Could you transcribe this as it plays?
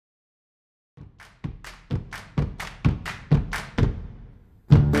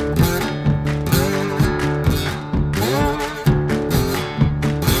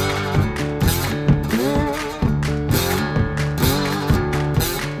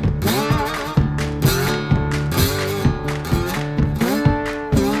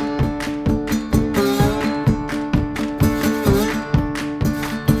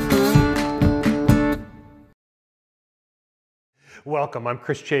Welcome, I'm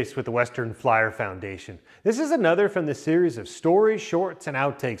Chris Chase with the Western Flyer Foundation. This is another from the series of stories, shorts, and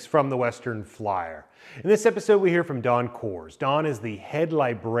outtakes from the Western Flyer. In this episode, we hear from Don Kohrs. Don is the head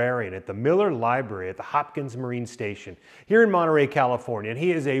librarian at the Miller Library at the Hopkins Marine Station here in Monterey, California, and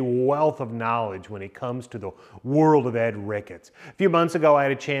he is a wealth of knowledge when it comes to the world of Ed Ricketts. A few months ago, I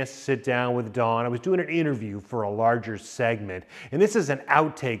had a chance to sit down with Don. I was doing an interview for a larger segment, and this is an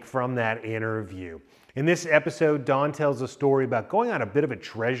outtake from that interview. In this episode, Don tells a story about going on a bit of a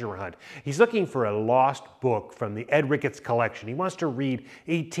treasure hunt. He's looking for a lost book from the Ed Ricketts collection. He wants to read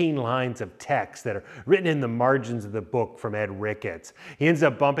 18 lines of text that are written in the margins of the book from Ed Ricketts. He ends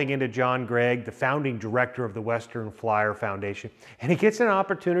up bumping into John Gregg, the founding director of the Western Flyer Foundation, and he gets an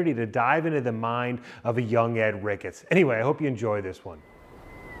opportunity to dive into the mind of a young Ed Ricketts. Anyway, I hope you enjoy this one.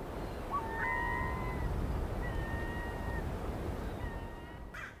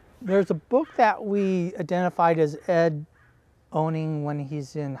 There's a book that we identified as Ed owning when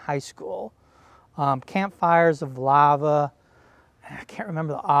he's in high school. Campfires of Lava. I can't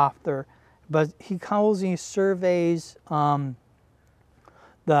remember the author, but he goes and he surveys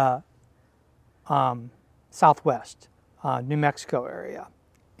the Southwest, New Mexico area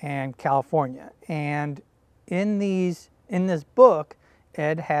and California. And in this book,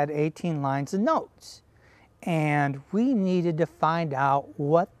 Ed had 18 lines of notes. And we needed to find out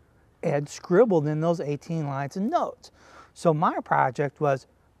what Ed scribbled in those 18 lines of notes. So my project was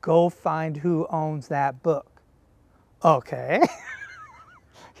go find who owns that book. Okay.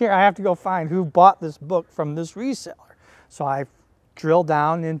 Here I have to go find who bought this book from this reseller. So I drilled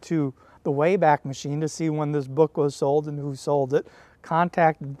down into the Wayback Machine to see when this book was sold and who sold it,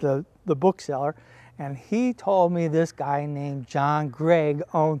 contacted the bookseller, and he told me this guy named John Gregg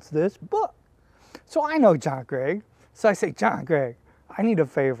owns this book. So I know John Gregg. So I say, John Gregg, I need a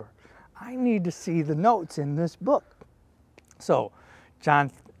favor. I need to see the notes in this book. So John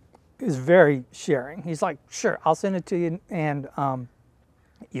is very sharing. He's like, sure, I'll send it to you and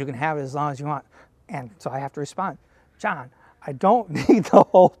you can have it as long as you want. And so I have to respond, John, I don't need the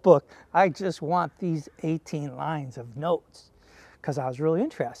whole book. I just want these 18 lines of notes, because I was really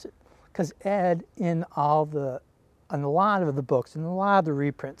interested. Because Ed, in a lot of the books, in a lot of the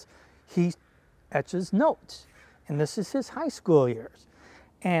reprints, he etches notes. And this is his high school years.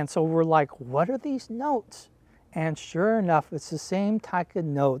 And so we're like, what are these notes? And sure enough, it's the same type of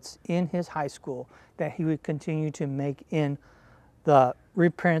notes in his high school that he would continue to make in the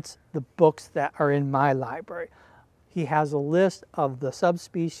reprints, the books that are in my library. He has a list of the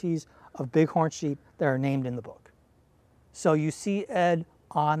subspecies of bighorn sheep that are named in the book. So you see Ed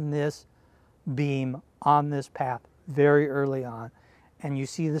on this beam, on this path very early on, and you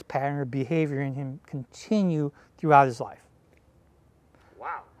see this pattern of behavior in him continue throughout his life.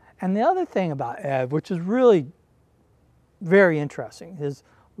 Wow. And the other thing about Ed, which is really very interesting, his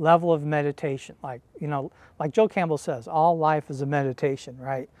level of meditation. Like Joe Campbell says, all life is a meditation,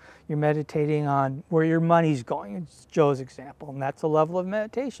 right? You're meditating on where your money's going. It's Joe's example, and that's a level of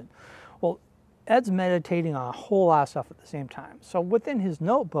meditation. Well, Ed's meditating on a whole lot of stuff at the same time. So within his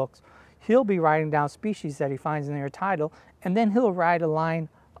notebooks, he'll be writing down species that he finds in their title, and then he'll write a line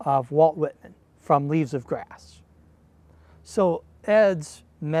of Walt Whitman from Leaves of Grass. So Ed's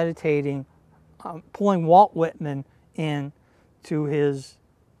meditating, pulling Walt Whitman into his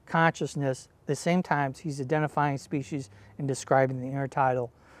consciousness. At the same time, he's identifying species and describing the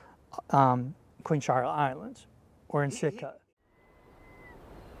intertidal Queen Charlotte Islands, or in Sitka.